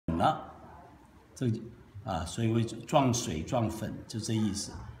了，这所以会撞水撞粉，就这意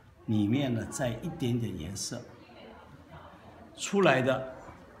思。里面呢再一点点颜色，出来的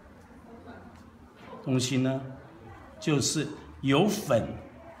东西呢，就是有粉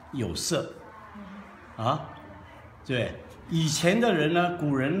有色对，以前的人呢，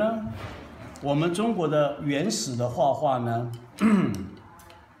古人呢，我们中国的原始的画画呢，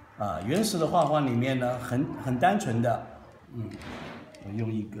原始的画画里面呢，很单纯的，我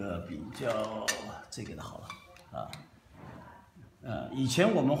用一个比较这个的好了，以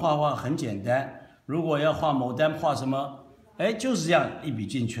前我们画画很简单，如果要画牡丹，画什么，就是这样一笔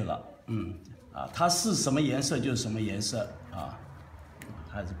进去了，它是什么颜色就是什么颜色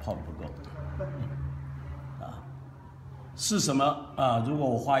还是泡不够，是什么如果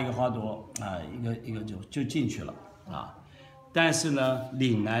我画一个花朵一个就进去了但是呢，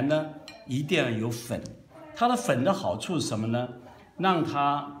岭南呢一定要有粉，它的粉的好处是什么呢？让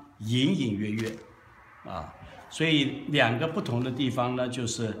它隐隐约约所以两个不同的地方呢，就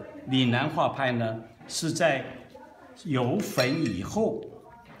是岭南画派呢是在有粉以后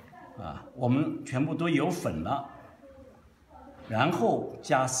我们全部都有粉了，然后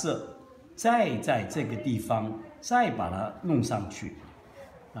加色，再在这个地方再把它弄上去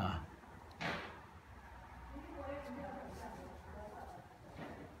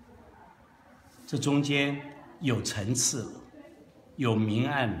这中间有层次了，有明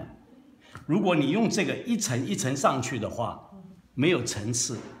暗了。如果你用这个一层一层上去的话，没有层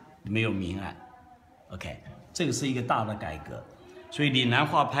次，没有明暗。OK， 这个是一个大的改革。所以岭南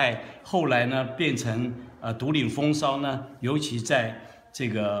画派后来呢，变成独领风骚呢，尤其在这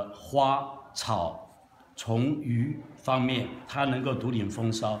个花草虫鱼方面，它能够独领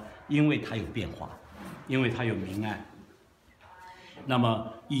风骚，因为它有变化，因为它有明暗。那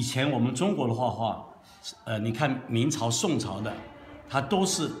么以前我们中国的画画，你看明朝、宋朝的，它都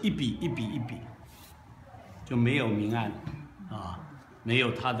是一笔一笔一笔，就没有明暗没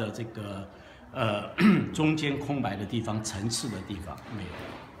有它的这个中间空白的地方、层次的地方没有。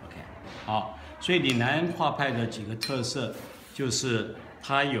OK， 好，所以岭南画派的几个特色就是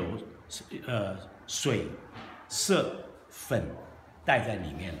它有水、色、粉带在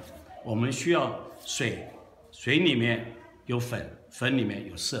里面了。我们需要水里面有粉，粉里面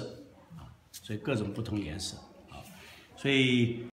有色所以各种不同颜色所以